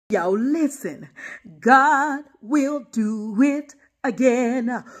Y'all listen, God will do it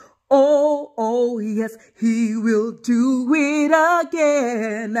again. Oh, yes, he will do it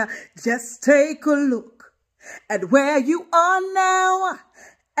again. Just take a look at where you are now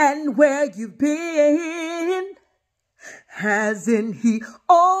and where you've been. Hasn't he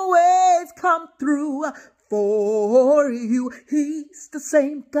always come through for you? He's the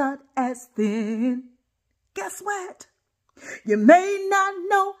same God as then. Guess what? You may not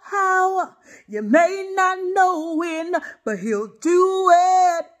know how, you may not know when, but he'll do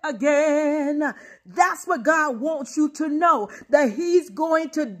it again. That's what God wants you to know, that he's going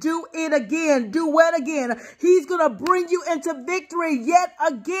to do it again. Do what again? He's going to bring you into victory yet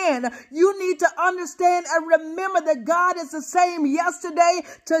again. You need to understand and remember that God is the same yesterday,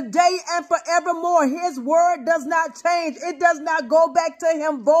 today, and forevermore. His word does not change. It does not go back to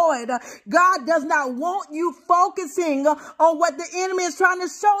him void. God does not want you focusing on what the enemy is trying to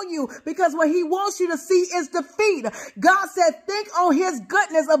show you, because what he wants you to see is defeat. God said, think on his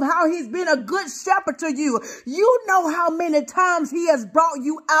goodness of how he's been a good shepherd to you. You know how many times he has brought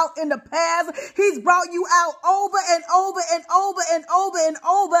you out in the past. He's brought you out over and over and over and over and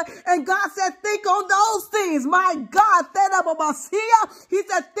over. And God said, think on those things. My God, he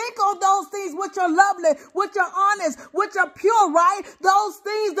said, think on those things which are lovely, which are honest, which are pure, right? Those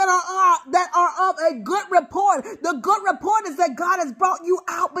things that are of a good report. The good report is that God has brought you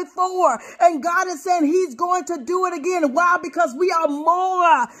out before, and God is saying he's going to do it again. Why? Because we are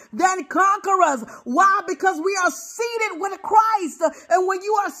more than conquerors. Why? Because we are seated with Christ, and when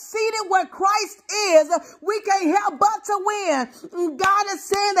you are seated where Christ is, we can't help but to win. God is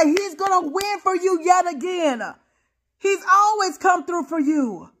saying that he's going to win for you yet again. He's always come through for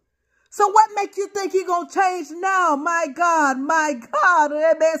you. So what makes you think he's going to change now? My God,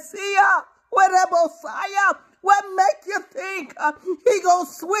 what make you think he gonna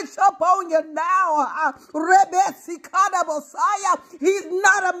switch up on you now? He's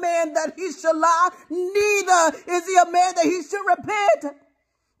not a man that he should lie, neither is he a man that he should repent.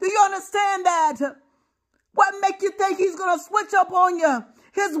 Do you understand that? What make you think he's gonna switch up on you?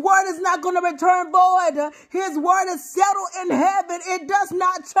 His word is not going to return void. His word is settled in heaven. It does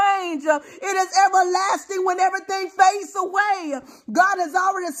not change. It is everlasting when everything fades away. God has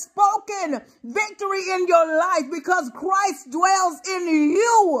already spoken victory in your life because Christ dwells in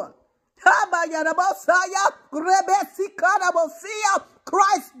you.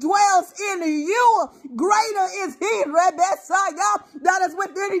 Christ dwells in you. Greater is he that is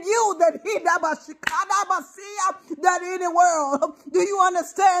within you than he that in the world. Do you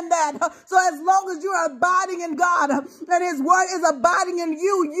understand that? So as long as you are abiding in God and his word is abiding in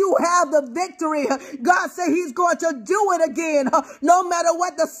you, you have the victory. God said he's going to do it again. No matter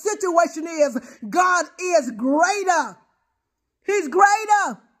what the situation is, God is greater. He's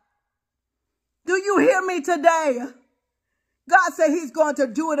greater. Do you hear me today? God said he's going to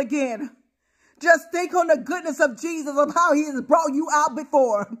do it again. Just think on the goodness of Jesus, of how he has brought you out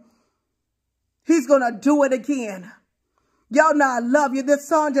before. He's going to do it again. Y'all know I love you. This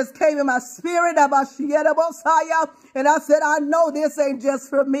song just came in my spirit about Shieta Bosaya. And I said, I know this ain't just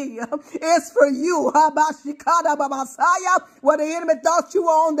for me. It's for you. Where the enemy thought you were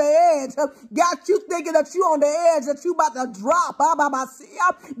on the edge. Got you thinking that you on the edge, that you about to drop.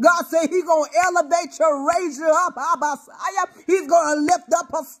 God said he's going to elevate you, raise you up. He's going to lift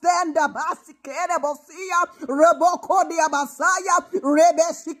up a stand up.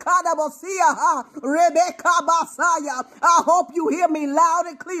 I hope you hear me loud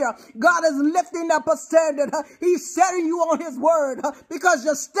and clear. God is lifting up a standard. He's setting you on his word because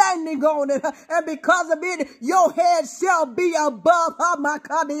you're standing on it. And because of it, your head shall be above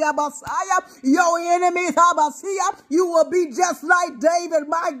your enemies. You will be just like David.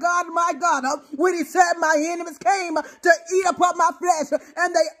 My God, when he said, my enemies came to eat upon my flesh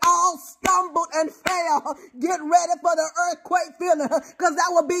and they all stumbled and fell. Get ready for the earthquake feeling, because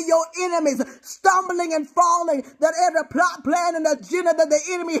that will be your enemies stumbling and falling. That every plot, plan, and agenda that the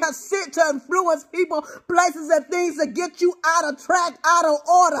enemy has sent to influence people, places, and things to get you out of track, out of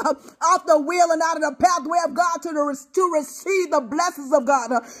order, off the wheel and out of the pathway of God to receive the blessings of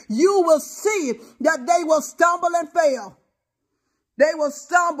God. You will see that they will stumble and fail. They will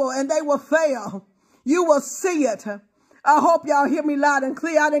stumble and they will fail. You will see it. I hope y'all hear me loud and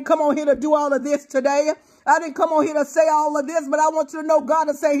clear. I didn't come on here to do all of this today. I didn't come on here to say all of this, but I want you to know God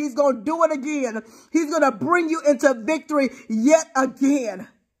is saying he's going to do it again. He's going to bring you into victory yet again.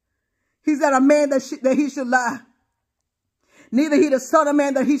 He's not a man that he should lie. Neither he the son of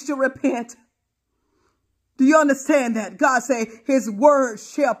man that he should repent. Do you understand that? God say his word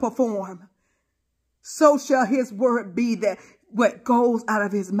shall perform. So shall his word be that what goes out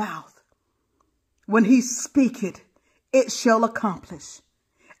of his mouth, when he speaketh, it shall accomplish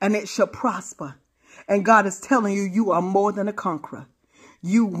and it shall prosper. And God is telling you, you are more than a conqueror.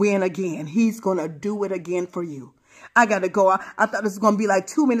 You win again. He's going to do it again for you. I got to go. I thought this was going to be like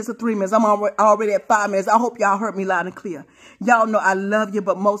 2 minutes or 3 minutes. I'm already at 5 minutes. I hope y'all heard me loud and clear. Y'all know I love you,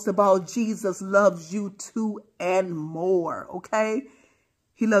 but most of all, Jesus loves you too and more, okay?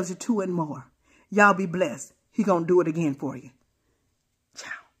 He loves you too and more. Y'all be blessed. He's going to do it again for you.